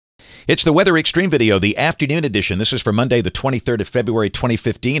It's the Weather Xtreme video, the afternoon edition. This is for Monday, the 23rd of February,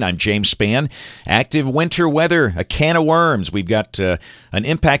 2015. I'm James Spann. Active winter weather, a can of worms. We've got an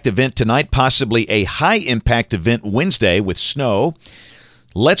impact event tonight, possibly a high-impact event Wednesday with snow.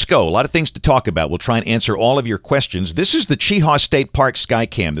 Let's go. A lot of things to talk about. We'll try and answer all of your questions. This is the Chehaw State Park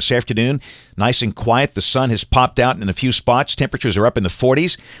Skycam this afternoon. Nice and quiet. The sun has popped out in a few spots. Temperatures are up in the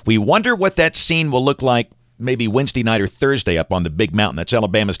 40s. We wonder what that scene will look like maybe Wednesday night or Thursday up on the big mountain. That's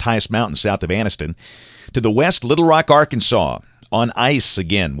Alabama's highest mountain south of Anniston. To the west, Little Rock, Arkansas, on ice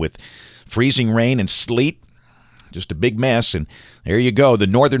again with freezing rain and sleet. Just a big mess. And there you go. The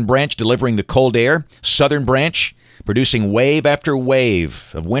northern branch delivering the cold air. Southern branch producing wave after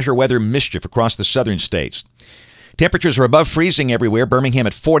wave of winter weather mischief across the southern states. Temperatures are above freezing everywhere. Birmingham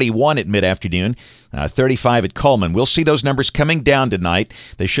at 41 at mid-afternoon, 35 at Coleman. We'll see those numbers coming down tonight.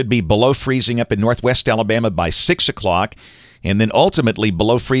 They should be below freezing up in northwest Alabama by 6 o'clock, and then ultimately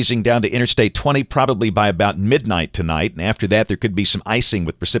below freezing down to Interstate 20 probably by about midnight tonight. And after that, there could be some icing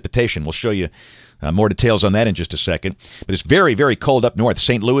with precipitation. We'll show you more details on that in just a second. But it's very, very cold up north.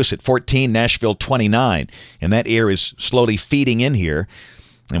 St. Louis at 14, Nashville 29, and that air is slowly feeding in here.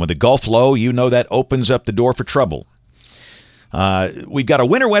 And with the Gulf low, you know that opens up the door for trouble. We've got a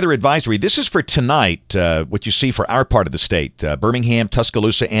winter weather advisory. This is for tonight, what you see for our part of the state. Birmingham,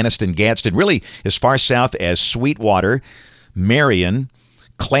 Tuscaloosa, Anniston, Gadsden, really as far south as Sweetwater, Marion,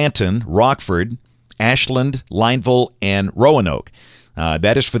 Clanton, Rockford, Ashland, Lineville, and Roanoke.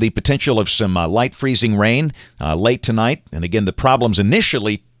 That is for the potential of some light freezing rain late tonight. And again, the problems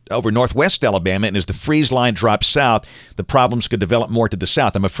initially over northwest Alabama, and as the freeze line drops south, the problems could develop more to the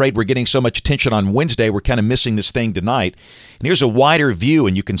south. I'm afraid we're getting so much attention on Wednesday, we're kind of missing this thing tonight. And here's a wider view,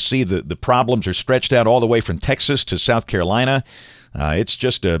 and you can see the problems are stretched out all the way from Texas to South Carolina. It's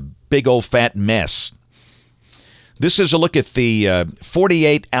just a big old fat mess. This is a look at the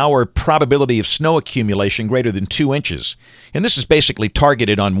 48-hour probability of snow accumulation greater than 2 inches. And this is basically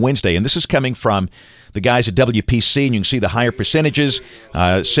targeted on Wednesday. And this is coming from the guys at WPC. And you can see the higher percentages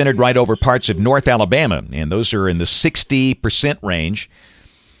centered right over parts of North Alabama. And those are in the 60% range.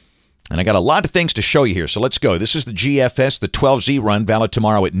 And I got a lot of things to show you here, so let's go. This is the GFS, the 12Z run, valid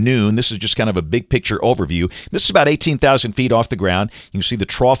tomorrow at noon. This is just kind of a big picture overview. This is about 18,000 feet off the ground. You can see the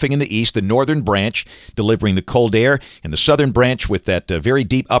troughing in the east, the northern branch delivering the cold air, and the southern branch with that very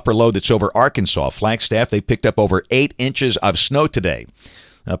deep upper low that's over Arkansas. Flagstaff, they picked up over 8 inches of snow today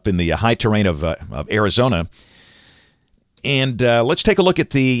up in the high terrain of Arizona. And let's take a look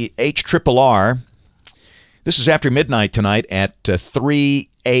at the HRRR. This is after midnight tonight at 3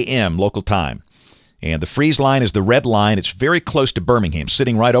 a.m. local time. And the freeze line is the red line. It's very close to Birmingham,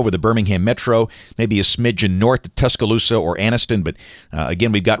 sitting right over the Birmingham Metro, maybe a smidgen north of Tuscaloosa or Anniston. But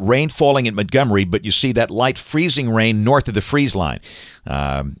again, we've got rain falling at Montgomery, but you see that light freezing rain north of the freeze line.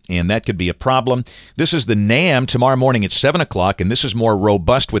 And that could be a problem. This is the NAM tomorrow morning at 7 o'clock, and this is more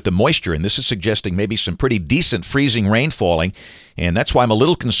robust with the moisture. And this is suggesting maybe some pretty decent freezing rain falling. And that's why I'm a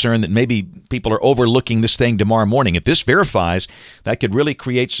little concerned that maybe people are overlooking this thing tomorrow morning. If this verifies, that could really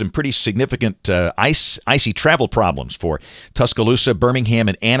create some pretty significant icy travel problems for Tuscaloosa, Birmingham,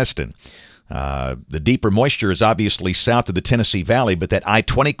 and Anniston. The deeper moisture is obviously south of the Tennessee Valley, but that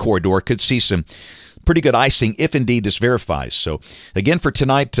I-20 corridor could see some pretty good icing if indeed this verifies. So again, for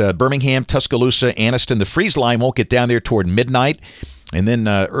tonight, Birmingham, Tuscaloosa, Anniston, the freeze line won't get down there toward midnight. And then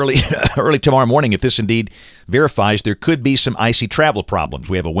early tomorrow morning, if this indeed verifies, there could be some icy travel problems.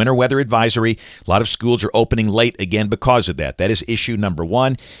 We have a winter weather advisory. A lot of schools are opening late again because of that. That is issue number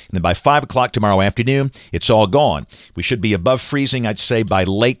one. And then by 5 o'clock tomorrow afternoon, it's all gone. We should be above freezing, I'd say, by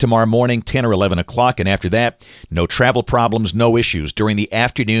late tomorrow morning, 10 or 11 o'clock. And after that, no travel problems, no issues during the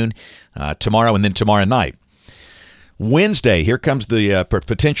afternoon tomorrow and then tomorrow night. Wednesday, here comes the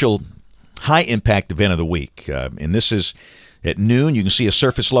potential high-impact event of the week. And this is at noon. You can see a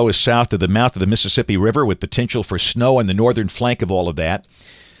surface low is south of the mouth of the Mississippi River with potential for snow on the northern flank of all of that.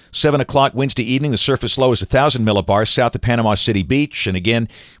 7 o'clock Wednesday evening, the surface low is 1,000 millibars south of Panama City Beach. And again,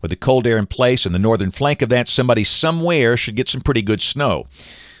 with the cold air in place and the northern flank of that, somebody somewhere should get some pretty good snow.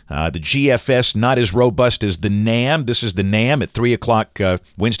 The GFS not as robust as the NAM. This is the NAM at 3 o'clock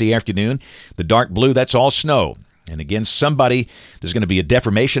Wednesday afternoon. The dark blue, that's all snow. And again, there's going to be a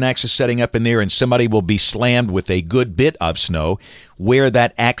deformation axis setting up in there, and somebody will be slammed with a good bit of snow. Where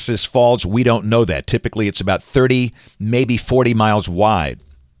that axis falls, we don't know that. Typically, it's about 30, maybe 40 miles wide.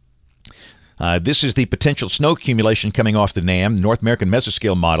 This is the potential snow accumulation coming off the NAM, North American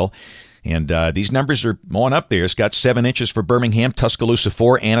Mesoscale model. And these numbers are on up there. It's got 7 inches for Birmingham, Tuscaloosa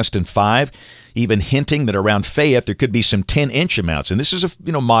 4, Anniston 5, even hinting that around Fayette there could be some 10-inch amounts. And this is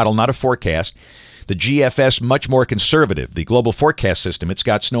a model, not a forecast. The GFS, much more conservative. The global forecast system, it's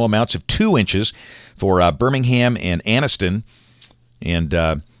got snow amounts of 2 inches for Birmingham and Anniston, and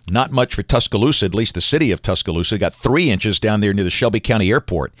not much for Tuscaloosa, at least the city of Tuscaloosa. Got 3 inches down there near the Shelby County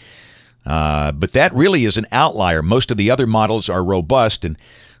Airport. But that really is an outlier. Most of the other models are robust, and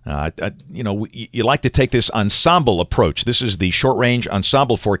you like to take this ensemble approach. This is the short-range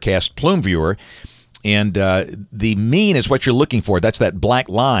ensemble forecast plume viewer, and the mean is what you're looking for. That's that black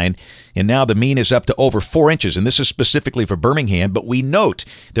line, and now the mean is up to over 4 inches, and this is specifically for Birmingham, but we note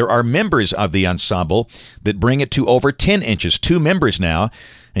there are members of the ensemble that bring it to over 10 inches, 2 members now,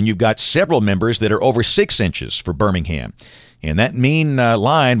 and you've got several members that are over 6 inches for Birmingham. And that mean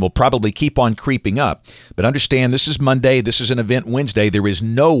line will probably keep on creeping up. But understand, this is Monday. This is an event Wednesday. There is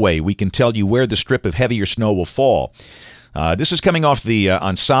no way we can tell you where the strip of heavier snow will fall. This is coming off the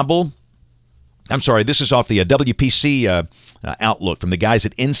ensemble. I'm sorry, this is off the WPC outlook from the guys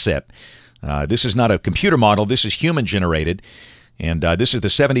at INSEP. This is not a computer model. This is human-generated. And this is the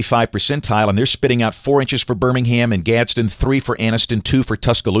 75th percentile, and they're spitting out 4 inches for Birmingham and Gadsden, 3 for Anniston, 2 for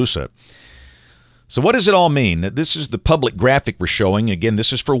Tuscaloosa. So what does it all mean? This is the public graphic we're showing. Again,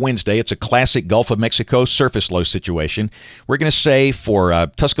 this is for Wednesday. It's a classic Gulf of Mexico surface low situation. We're going to say for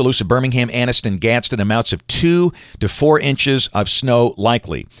Tuscaloosa, Birmingham, Anniston, Gadsden, amounts of 2 to 4 inches of snow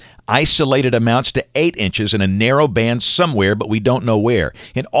likely. Isolated amounts to 8 inches in a narrow band somewhere, but we don't know where.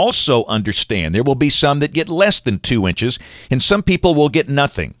 And also understand there will be some that get less than 2 inches, and some people will get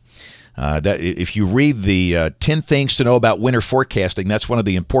nothing. If you read the 10 things to know about winter forecasting, that's one of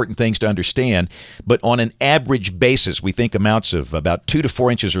the important things to understand. But on an average basis, we think amounts of about 2 to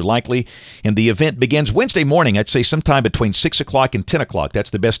 4 inches are likely. And the event begins Wednesday morning, I'd say sometime between 6 o'clock and 10 o'clock. That's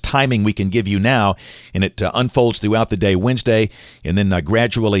the best timing we can give you now. And it unfolds throughout the day Wednesday, and then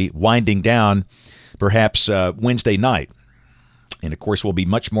gradually winding down perhaps Wednesday night. And, of course, we'll be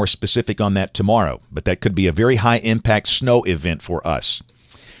much more specific on that tomorrow. But that could be a very high-impact snow event for us.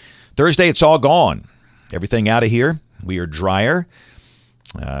 Thursday, it's all gone. Everything out of here. We are drier.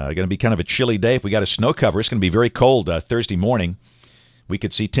 Going to be kind of a chilly day. If we got a snow cover, it's going to be very cold Thursday morning. We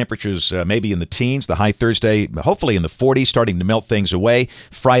could see temperatures maybe in the teens. The high Thursday, hopefully in the 40s, starting to melt things away.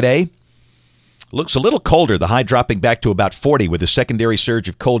 Friday looks a little colder. The high dropping back to about 40 with a secondary surge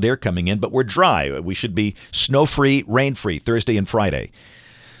of cold air coming in. But we're dry. We should be snow-free, rain-free Thursday and Friday.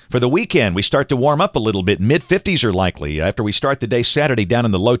 For the weekend, we start to warm up a little bit. Mid-50s are likely. After we start the day Saturday down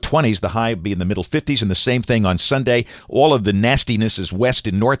in the low 20s, the high will be in the middle 50s, and the same thing on Sunday. All of the nastiness is west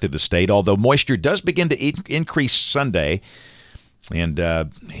and north of the state, although moisture does begin to increase Sunday. And,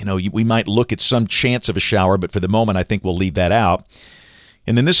 we might look at some chance of a shower, but for the moment, I think we'll leave that out.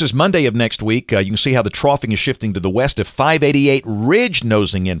 And then this is Monday of next week. You can see how the troughing is shifting to the west of 588 ridge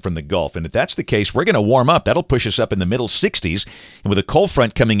nosing in from the Gulf. And if that's the case, we're going to warm up. That'll push us up in the middle 60s. And with a cold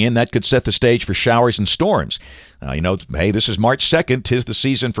front coming in, that could set the stage for showers and storms. Hey, this is March 2nd. 'Tis the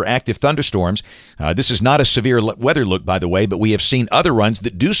season for active thunderstorms. This is not a severe weather look, by the way, but we have seen other runs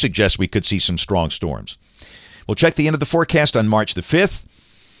that do suggest we could see some strong storms. We'll check the end of the forecast on March the 5th.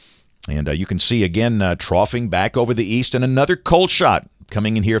 And you can see, again, troughing back over the east and another cold shot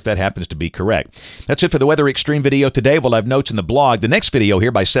coming in here if that happens to be correct. That's it for the Weather Xtreme video today. We'll have notes in the blog. The next video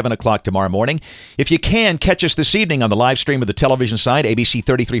here by 7 o'clock tomorrow morning. If you can, catch us this evening on the live stream of the television side, ABC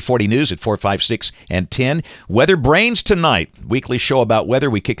 3340 News at 4, 5, 6, and 10. Weather Brains tonight. Weekly show about weather.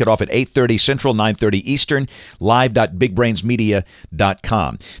 We kick it off at 8:30 Central, 9:30 Eastern.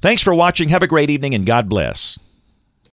 Live.bigbrainsmedia.com. Thanks for watching. Have a great evening, and God bless.